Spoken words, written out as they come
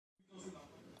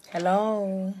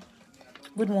Hello.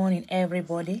 Good morning,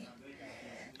 everybody.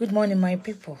 Good morning, my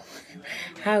people.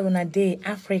 How on a day,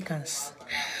 Africans?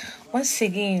 Once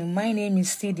again, my name is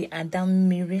Stidi Adam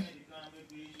Miri.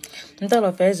 And all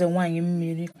of us are one in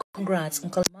Miri. Congrats,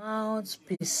 Uncle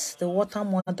Mouthpiece, the water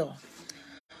model.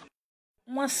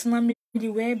 Once na me the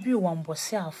way be one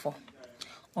bossiafo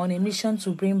on a mission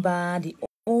to bring back the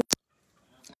old.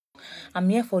 I'm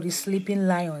here for the sleeping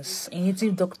lions, a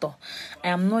native doctor. I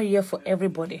am not here for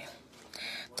everybody.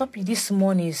 Topic this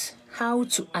morning is how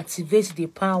to activate the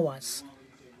powers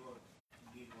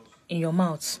in your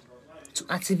mouth. To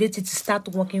activate it to start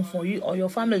working for you or your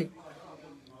family.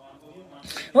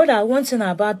 One thing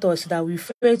about us that we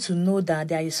fail to know that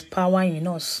there is power in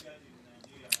us.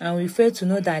 And we fail to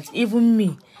know that even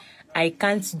me, I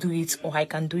can't do it or I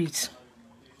can do it.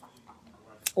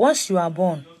 Once you are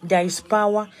born, there is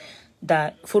power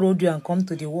that followed you and come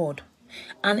to the world.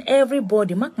 And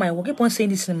everybody, mark my word, keep on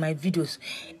saying this in my videos.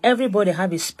 Everybody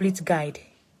have a split guide.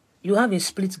 You have a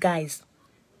split guide.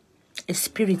 A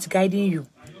spirit guiding you.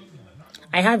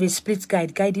 I have a split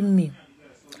guide guiding me.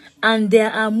 And they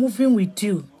are moving with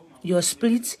you. Your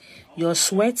split, your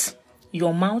sweat,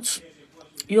 your mouth,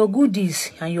 your good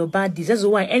deeds and your bad deeds. That's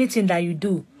why anything that you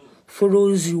do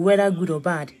follows you, whether good or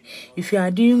bad. If you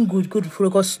are doing good,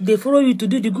 because they follow you to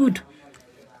do the good.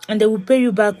 And they will pay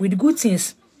you back with good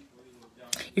things.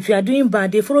 If you are doing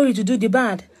bad, they follow you to do the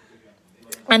bad.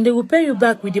 And they will pay you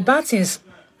back with the bad things.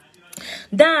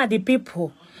 That are the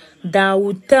people that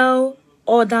will tell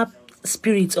other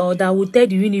spirits or that will tell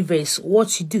the universe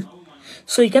what you do.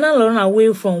 So you cannot run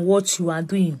away from what you are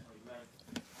doing.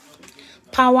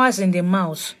 Powers in the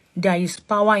mouth. There is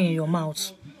power in your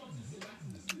mouth.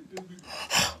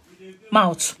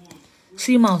 Mouth.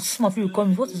 See mouth. Some of you will call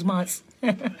me, what is mouth?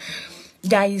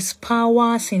 There is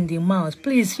powers in the mouth.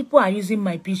 Please, people are using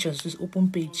my pictures, this open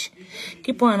page.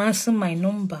 Keep on answering my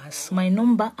numbers. My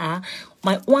number are,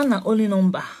 my one and only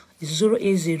number is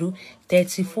 080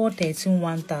 34 13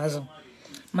 1000.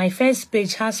 My first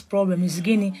page has problem. It's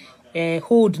getting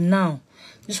hold now.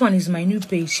 This one is my new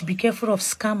page. Be careful of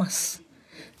scammers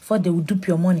before they will dupe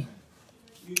your money.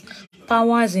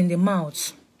 Powers in the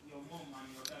mouth.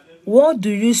 What do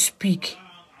you speak?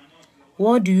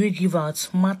 What do you give out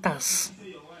matters.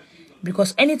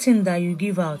 Because anything that you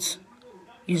give out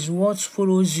is what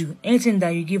follows you. Anything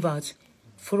that you give out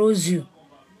follows you.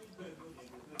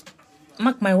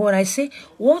 Mark my word, I say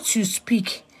what you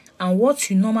speak and what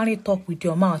you normally talk with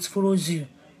your mouth follows you.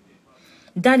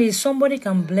 That is, somebody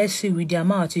can bless you with their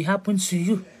mouth, it happens to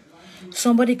you.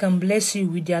 Somebody can bless you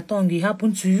with their tongue, it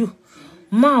happens to you.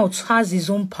 Mouth has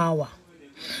its own power.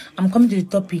 I'm coming to the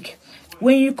topic.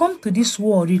 When you come to this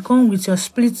world, you come with your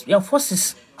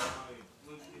forces.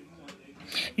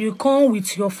 You come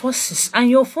with your forces, and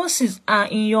your forces are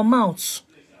in your mouth.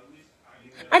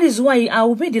 That is why I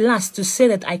will be the last to say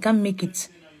that I can't make it,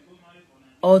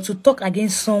 or to talk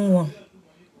against someone.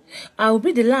 I will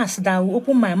be the last that will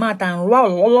open my mouth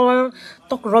and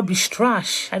talk rubbish,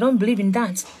 trash. I don't believe in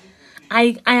that.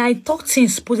 I talk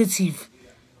things positive,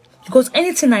 because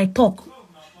anything I talk,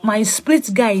 my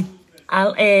split guide,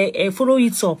 I'll follow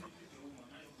it up.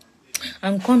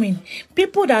 I'm coming.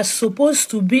 People that are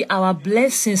supposed to be our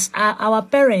blessings are our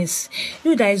parents.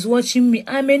 You that is watching me,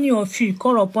 how many of you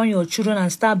call upon your children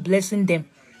and start blessing them?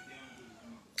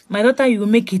 My daughter, you will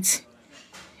make it.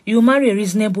 You will marry a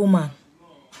reasonable man.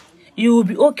 You will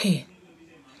be okay.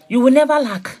 You will never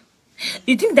lack.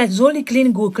 You think that is only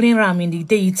clean gold, clean ram in the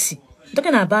deity. I'm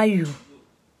talking about you.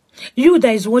 You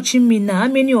that is watching me now, how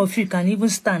many of you can even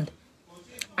stand?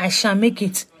 I shall make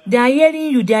it. They are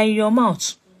hearing you, they are in your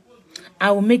mouth. I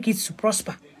will make it to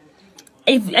prosper.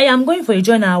 If I am going for a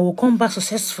journey, I will come back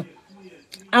successful.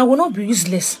 I will not be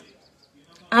useless.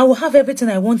 I will have everything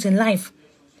I want in life.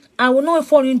 I will not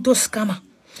fall into scammer.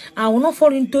 I will not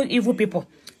fall into evil people.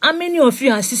 How many of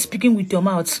you are still speaking with your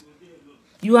mouth?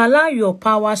 You allow your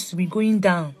powers to be going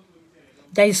down.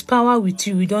 There is power with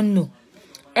you, you don't know.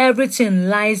 Everything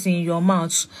lies in your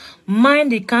mouth.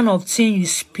 Mind the kind of thing you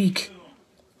speak.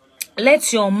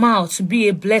 Let your mouth be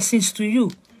a blessing to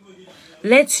you.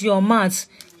 Let your mouth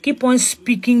keep on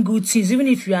speaking good things, even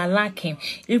if you are lacking,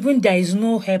 even there is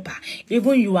no helper,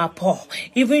 even you are poor,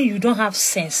 even you don't have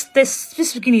sense. Stay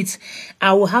speaking it.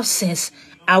 I will have sense.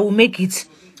 I will make it.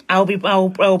 I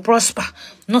will prosper.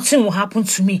 Nothing will happen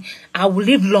to me. I will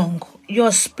live long.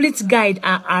 Your split guide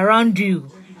are around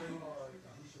you.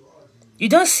 You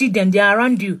don't see them. They are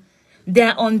around you. They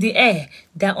are on the air.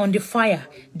 They are on the fire.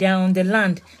 They are on the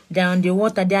land. They are on the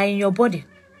water. They are in your body.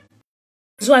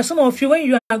 That's why some of you, when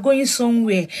you are going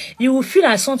somewhere, you will feel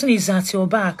like something is at your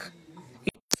back.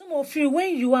 Some of you,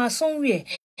 when you are somewhere,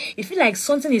 You feel like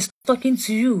something is talking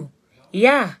to you.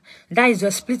 Yeah, that is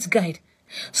your split guide.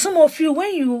 Some of you,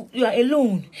 when you are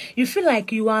alone, you feel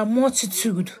like you are a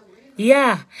multitude.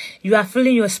 Yeah, you are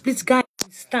feeling your split guide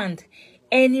stand.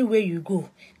 Anywhere you go,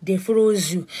 they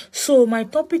follows you. So my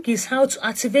topic is how to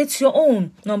activate your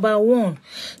own. Number one,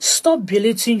 stop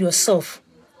belittling yourself.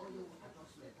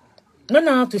 I don't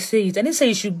know how to say it. I didn't say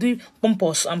you should be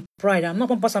pompous and pride. I'm not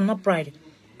pompous, I'm not pride.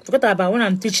 Forget about when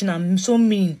I'm teaching, I'm so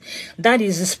mean. That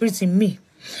is the spirit in me.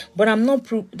 But I'm not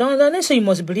don't say you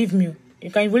must believe me. You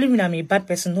can believe me I'm a bad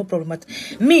person, no problem. But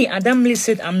me, Adam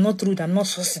said I'm not rude, I'm not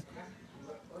saucy.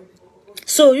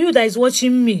 So you that is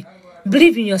watching me,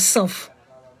 believe in yourself.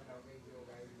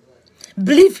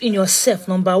 Believe in yourself,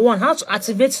 number one. How to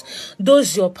activate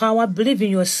those your power, believe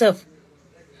in yourself.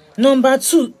 Number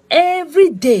two, every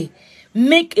day,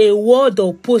 make a word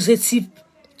of positive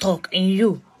talk in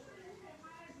you.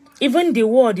 Even the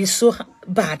world is so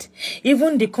bad.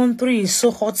 Even the country is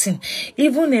so hurting.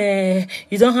 Even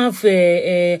you don't have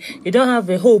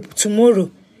a hope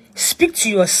tomorrow. Speak to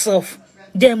yourself.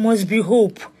 There must be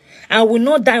hope. I will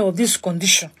not die of this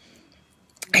condition.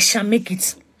 I shall make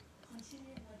it.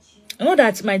 I know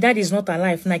that my dad is not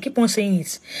alive, and I keep on saying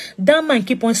it. That man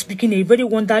keep on speaking a very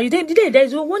wonderful.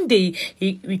 There's one day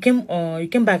he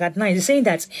came back at night. He's saying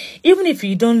that even if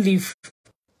he don't live,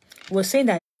 he was saying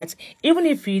that even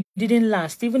if he didn't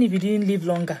last, even if he didn't live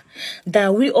longer,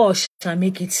 that we all shall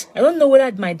make it. I don't know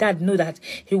whether my dad know that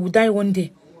he will die one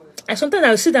day. And sometimes I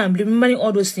will sit down remembering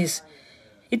all those things.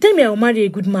 He tell me I will marry a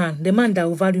good man, the man that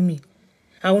will value me.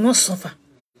 I will not suffer.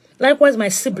 Likewise, my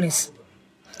siblings.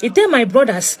 He tell my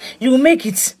brothers, you will make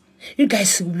it. You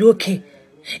guys will be okay.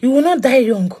 You will not die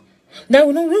young. That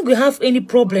we won't have any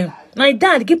problem. My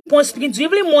dad keep on speaking to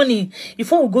every morning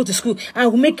before we go to school. I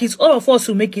will make it. All of us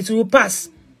will make it. We will pass.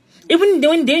 Even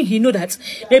when he know that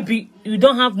maybe you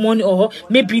don't have money or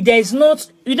maybe there is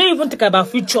not, you don't even think about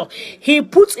future. He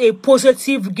puts a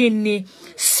positive gain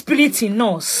spirit in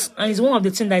us, and it's one of the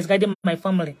things that is guiding my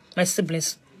family, my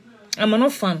siblings. I'm an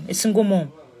orphan, a single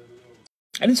mom.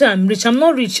 I didn't say I'm rich. I'm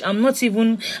not rich.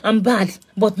 I'm bad.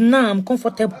 But now I'm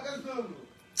comfortable.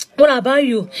 What about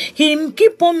you? He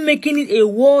keep on making it a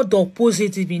word of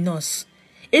positive in us.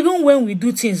 Even when we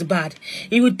do things bad,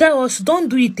 he will tell us, don't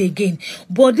do it again.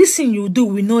 But this thing you do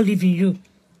will not live in you.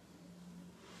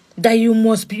 That you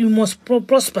must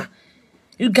prosper.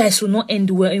 You guys will not end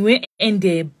well. You will end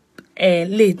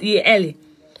early.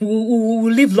 We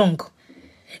will live long.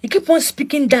 He keep on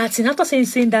speaking that thing. After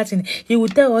saying that thing, he will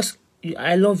tell us,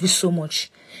 I love you so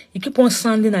much. He keep on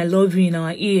sounding I love you in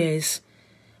our ears.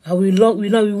 We will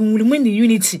remain in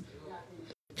unity.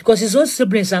 Because his own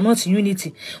siblings are not in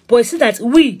unity. But you see that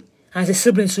we, as a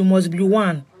siblings, we must be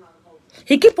one.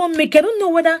 He keep on making, I don't know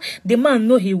whether the man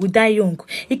know he will die young.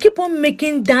 He keep on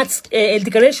making that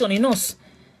declaration in us.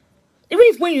 Even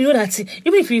if when you know that,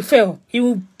 even if you fail, he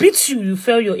will beat you, you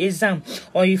fail your exam,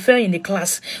 or you fail in the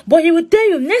class. But he will tell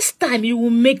you, next time you will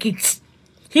make it.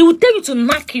 He will tell you to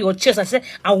knock your chest and say,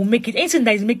 I will make it. Anything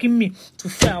that is making me to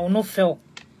fail, I will not fail.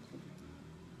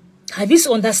 Have you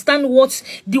understand what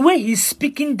the way he's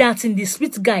speaking that in the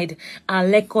split guide are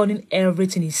recording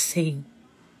everything he's saying?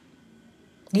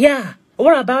 Yeah.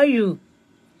 What about you?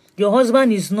 Your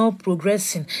husband is not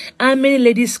progressing. How many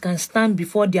ladies can stand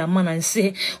before their man and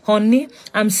say, honey,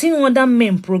 I'm seeing other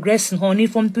men progressing, honey,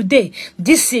 from today.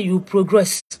 This year you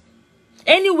progress.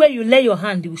 Anywhere you lay your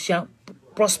hand, you shall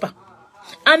prosper.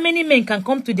 How many men can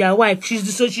come to their wife?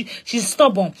 She's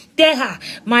stubborn. Tell her,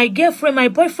 my girlfriend, my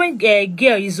boyfriend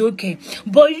girl is okay.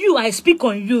 But you, I speak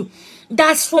on you.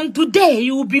 That's from today,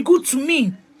 you will be good to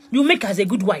me. You make us a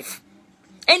good wife.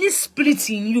 Any spirit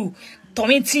in you,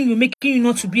 tormenting you, making you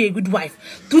not to be a good wife.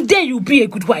 Today, you'll be a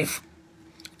good wife.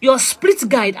 Your spirit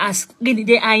guide, as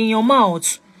they are in your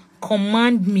mouth.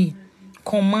 Command me.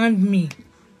 Command me.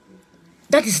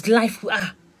 That is life we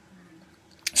are.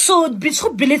 So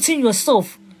stop belittling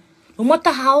yourself. No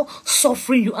matter how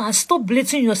suffering you are, stop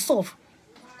belittling yourself.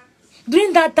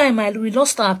 During that time, we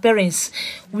lost our parents.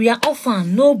 We are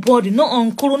orphan. Nobody, no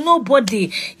uncle,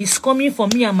 nobody is coming for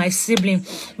me and my sibling.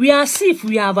 We are as if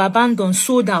we have abandoned,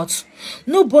 sold out.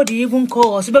 Nobody even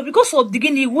calls us. But because of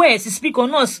the words he speak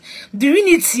on us, the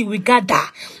unity we gather,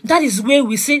 that is where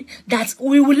we say that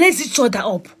we will raise each other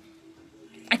up.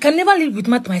 I can never live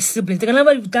without my siblings. They can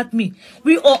never live without me.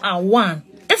 We all are one.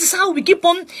 That is how we keep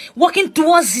on working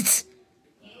towards it.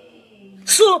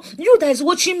 So, you that is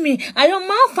watching me, I am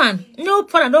an orphan. No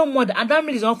father, no mother. And that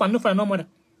means orphan, no father, no mother.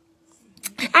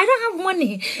 I don't have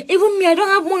money. Even me, I don't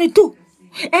have money too.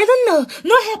 I don't know.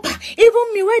 No helper.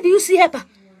 Even me, where do you see helper?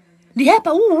 The helper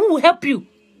who will help you?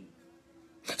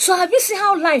 So have you seen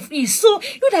how life is? So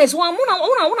you guys, I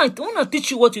wanna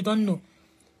teach you what you don't know.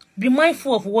 Be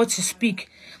mindful of what you speak.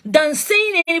 Than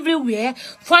saying everywhere,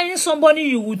 finding somebody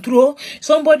you will throw,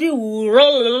 somebody who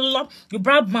will you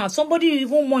brab mouth, somebody you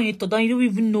even want it to don't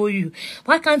even know you.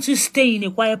 Why can't you stay in a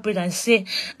quiet place and say,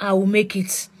 I will make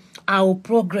it, I will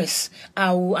progress,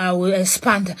 I will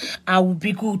expand, I will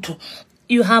be good.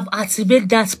 You have activated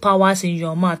that powers in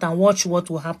your mouth and watch what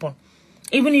will happen.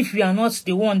 Even if you are not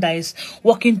the one that is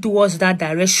walking towards that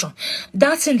direction,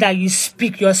 that thing that you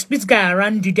speak, your spirit guy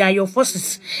around you, they are your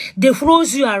forces. They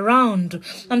throws you around.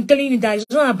 I'm telling you that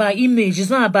it's not about image, it's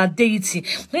not about deity.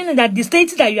 Meaning that the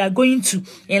state that you are going to,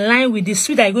 in line with the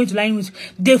spirit that you're going to line with,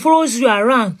 they throws you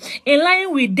around. In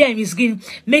line with them is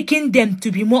making them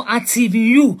to be more active in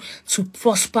you, to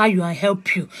prosper you and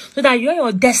help you, so that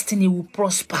your destiny will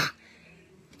prosper.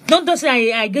 Don't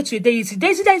say I get to a deity.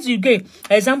 Deity you get.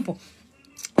 For example,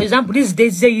 this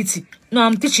is deity. No,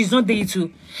 I'm teaching, it's not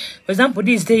deity. For example,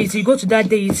 this deity, you go to that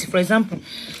deity. For example,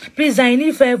 please, I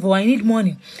need favor, I need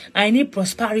money, I need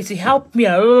prosperity, help me.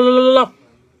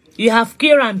 You have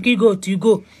Kiram, Kigot, you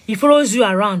go. He follows you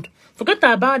around. Forget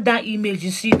about that image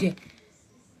you see there.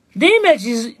 The image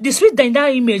is, the spirit in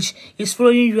that image is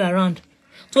following you around.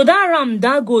 So that ram,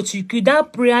 that goat,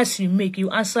 that prayers you make, you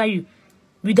answer you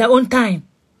with their own time.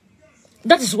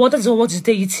 That is what is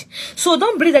deity. So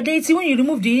don't believe that deity, when you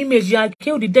remove the image, you are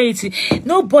kill the deity.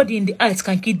 Nobody in the earth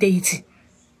can kill deity.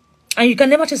 And you can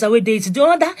never chase away deity. Do you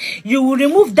know that? You will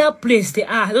remove that place they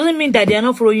are. It doesn't mean that they are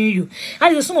not following you.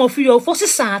 And some of you, your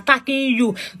forces are attacking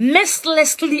you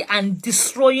mercilessly and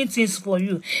destroying things for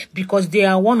you because they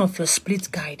are one of your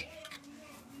split guide.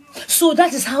 So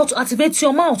that is how to activate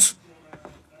your mouth.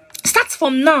 Start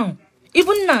from now.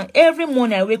 Even now, every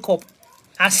morning I wake up,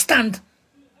 I stand.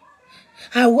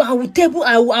 I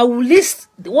will list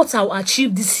what I will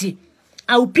achieve this year.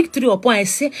 I will pick 3 upon. I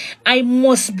say, I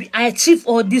achieve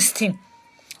all this thing.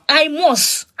 I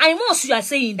must. You are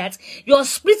saying that your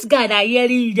spirit guide are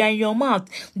hearing you in your mouth.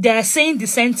 They are saying the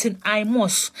same thing. I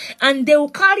must. And they will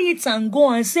carry it and go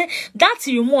and say, that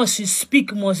you must, you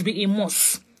speak must be a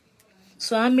must.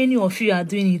 So how many of you are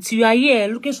doing it? You are here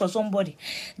looking for somebody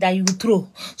that you throw.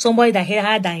 Somebody that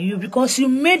higher than you because you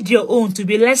made your own to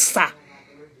be lesser.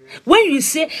 When you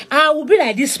say, I will be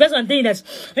like this person, thing that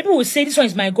people will say, this one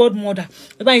is my godmother,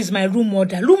 this one is my room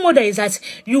mother. Room mother is that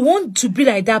you want to be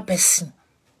like that person.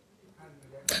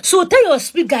 So tell your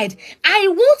spirit guide, I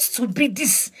want to be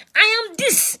this. I am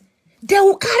this. They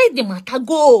will carry the matter,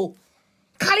 go.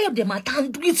 Carry up the matter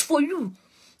and do it for you.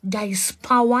 There is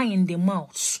power in the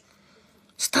mouth.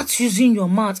 Start using your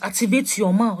mouth. Activate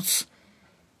your mouth.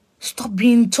 Stop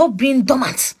being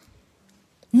dormant.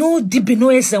 No DB, no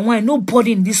SNY,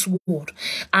 nobody in this world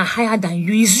are higher than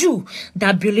you. It's you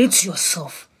that believes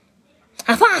yourself.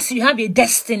 As far as you have a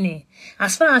destiny,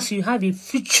 as far as you have a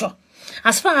future,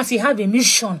 as far as you have a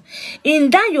mission, in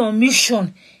that your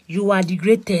mission, you are the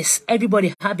greatest.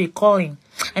 Everybody have a calling,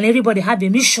 and everybody have a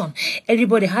mission.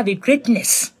 Everybody have a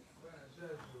greatness.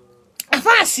 As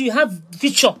far as you have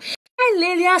future,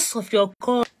 areas of your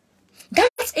calling, that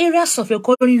areas of your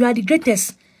calling, you are the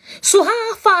greatest. So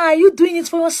how far are you doing it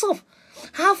for yourself?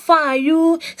 How far are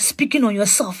you speaking on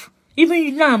yourself?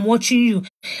 Even now I'm watching you.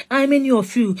 How many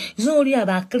of you, it's not only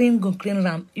about clean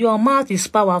ram. Your mouth is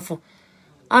powerful.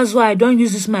 That's why I don't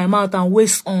use this my mouth and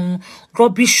waste on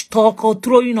rubbish talk or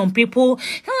throwing on people.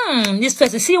 This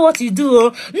person, see what you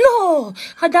do. No,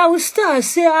 and I will still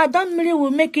say, I don't really will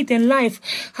make it in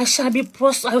life. I shall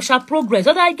progress.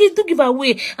 But I do give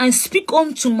away and speak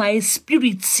unto my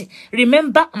spirit.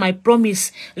 Remember my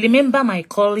promise. Remember my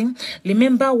calling.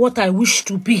 Remember what I wish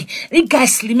to be. You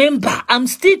guys, remember, I'm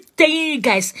still telling you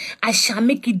guys, I shall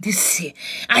make it this year.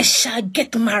 I shall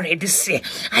get married this year.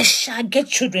 I shall get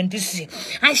children this year.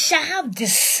 I shall have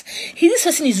this. This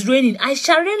person is reigning. I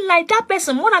shall reign like that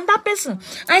person, more than that person.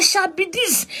 I shall be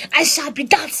this. I shall be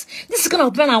that. This is the kind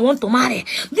of man I want to marry.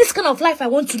 This kind of life I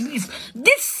want to live.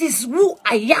 This is who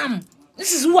I am.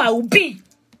 This is who I will be.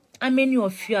 How many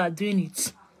of you are doing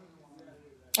it?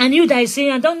 And you that is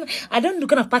saying, I don't know the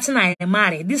kind of person I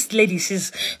marry. This lady,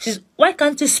 she's why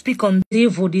can't you speak on the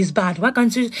evil, this bad? Why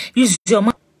can't you use your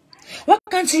mouth? Why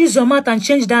can't you use your mouth and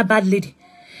change that bad lady?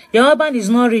 Your husband is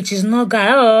not rich, is not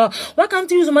guy. Why can't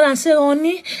you use your mouth and say,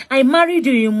 honey, I married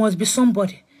you, you must be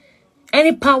somebody.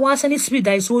 Any powers, any spirit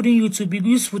that is holding you to be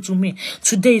useful to me,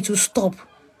 today to stop.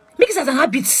 Make it as a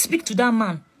habit. Speak to that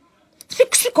man.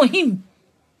 Speak on him.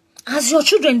 As your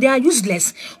children, they are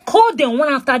useless. Call them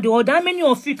one after the other. How many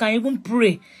of you can even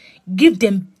pray?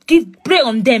 Pray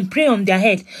on them, pray on their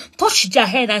head. Touch their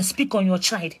head and speak on your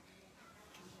child.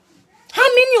 How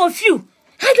many of you?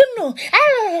 I don't know.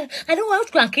 I don't want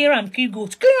to go and kill and kill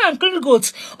goats. Kill and kill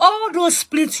goats. All those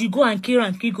splits you go and kill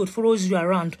goat follows you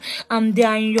around. And they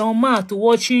are in your mouth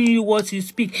watching you what you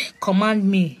speak. Command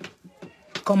me.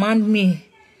 Command me.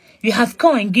 You have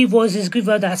come and give us this, give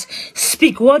us that.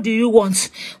 Speak, what do you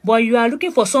want? But you are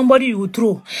looking for somebody you will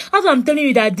throw. As I'm telling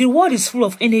you that the world is full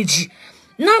of energy.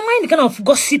 Now mind the kind of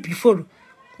gossip you follow.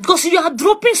 Because you are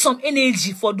dropping some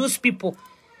energy for those people.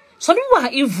 Some people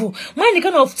are evil. Mind the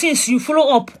kind of things you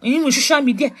follow up in social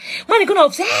media. Mind the kind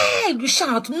of, hey, you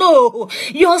shout. No.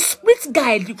 Your split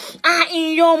guide are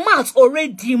in your mouth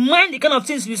already. Mind the kind of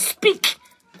things you speak.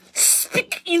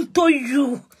 Speak into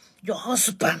you. Your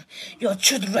husband, your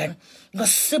children, your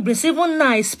siblings. Even now,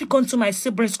 I speak unto my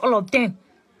siblings, all of them.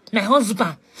 My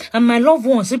husband and my loved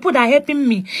ones, people that are helping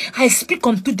me. I speak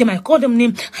unto them. I call them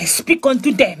name. I speak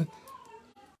unto them.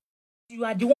 You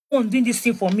are the one doing this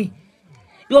thing for me.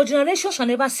 Your generation shall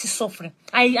never see suffering.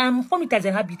 I am from it as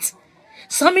a habit.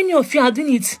 So many of you are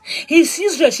doing it. He's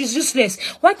useless. She's useless.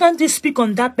 Why can't you speak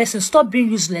on that person? Stop being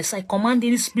useless. I command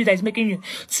any spirit that is making you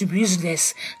to be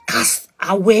useless. Cast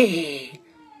away.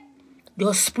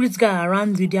 Your spirits guide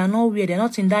around you. They are not weird. They're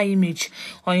not in that image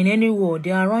or in any world. They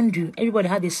are around you. Everybody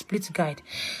has a split guide.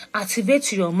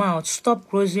 Activate your mouth. Stop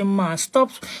closing mouth.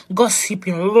 Stop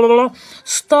gossiping.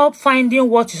 Stop finding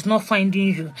what is not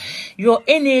finding you. Your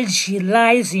energy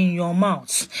lies in your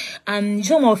mouth. And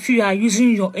some of you are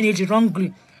using your energy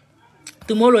wrongly.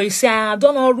 Tomorrow you say, I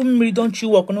don't know, room, don't you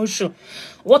work? No show.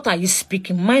 What are you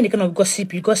speaking? Mind the kind of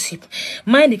gossip you gossip.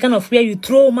 Mind the kind of where you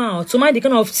throw mouth. So mind the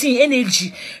kind of thing,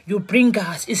 energy you bring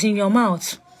out is in your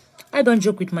mouth. I don't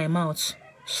joke with my mouth.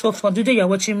 So for today you're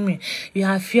watching me, you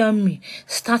have fear me.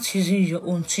 Start using your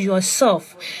own to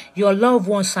yourself, your loved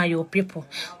ones and your people.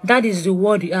 That is the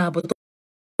word you are, but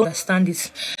don't understand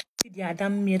it.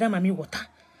 Water.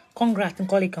 Congrats and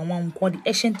call it one called the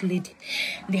ancient lady.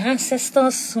 The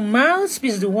ancestors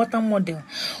mouthpiece, the water model.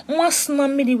 Once not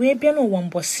me the way piano one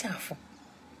boss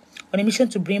on a mission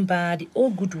to bring back the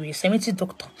old good ways, 70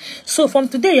 doctor. So from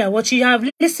today you are watching, you have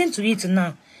listened to it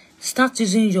now. Start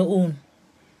using your own.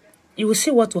 You will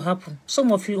see what will happen.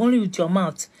 Some of you only with your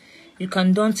mouth. You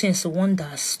can do things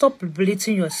wonders. Stop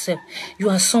belittling yourself. You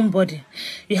are somebody.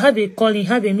 You have a calling, you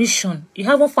have a mission. You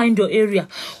haven't found your area.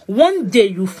 One day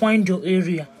you find your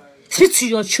area. Speak to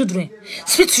your children.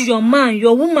 Speak to your man,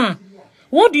 your woman.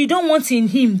 What do you don't want in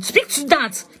him? Speak to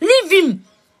that. Leave him.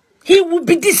 He will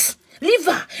be this. Leave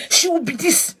her. She will be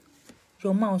this.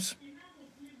 Your mouth.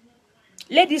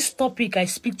 Let this topic I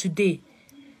speak today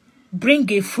bring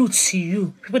a fruit to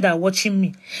you, people that are watching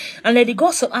me. And let the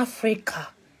gods of Africa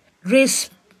raise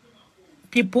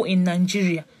people in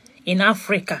Nigeria, in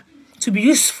Africa, to be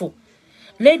useful.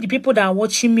 Let the people that are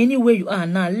watching me, anywhere you are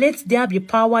now, let there be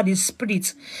power, the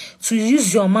spirit, to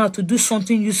use your mouth to do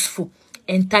something useful.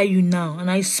 Enter you now.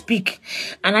 And I speak,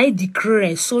 and I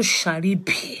declare, so shall it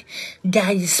be.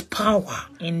 There is power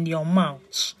in your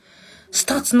mouth.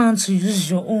 Start now to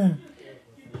use your own.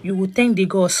 You will thank the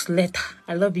gods later.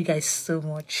 I love you guys so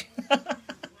much.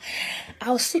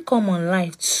 I'll still come on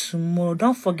live tomorrow.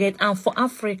 Don't forget, and for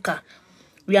Africa,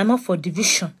 we are not for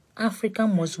division. Africa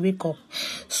must wake up.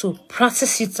 So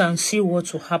practice it and see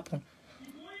what will happen.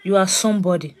 You are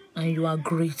somebody and you are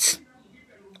great.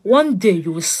 One day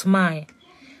you will smile.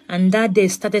 And that day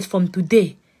started from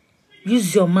today.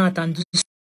 Use your mouth and do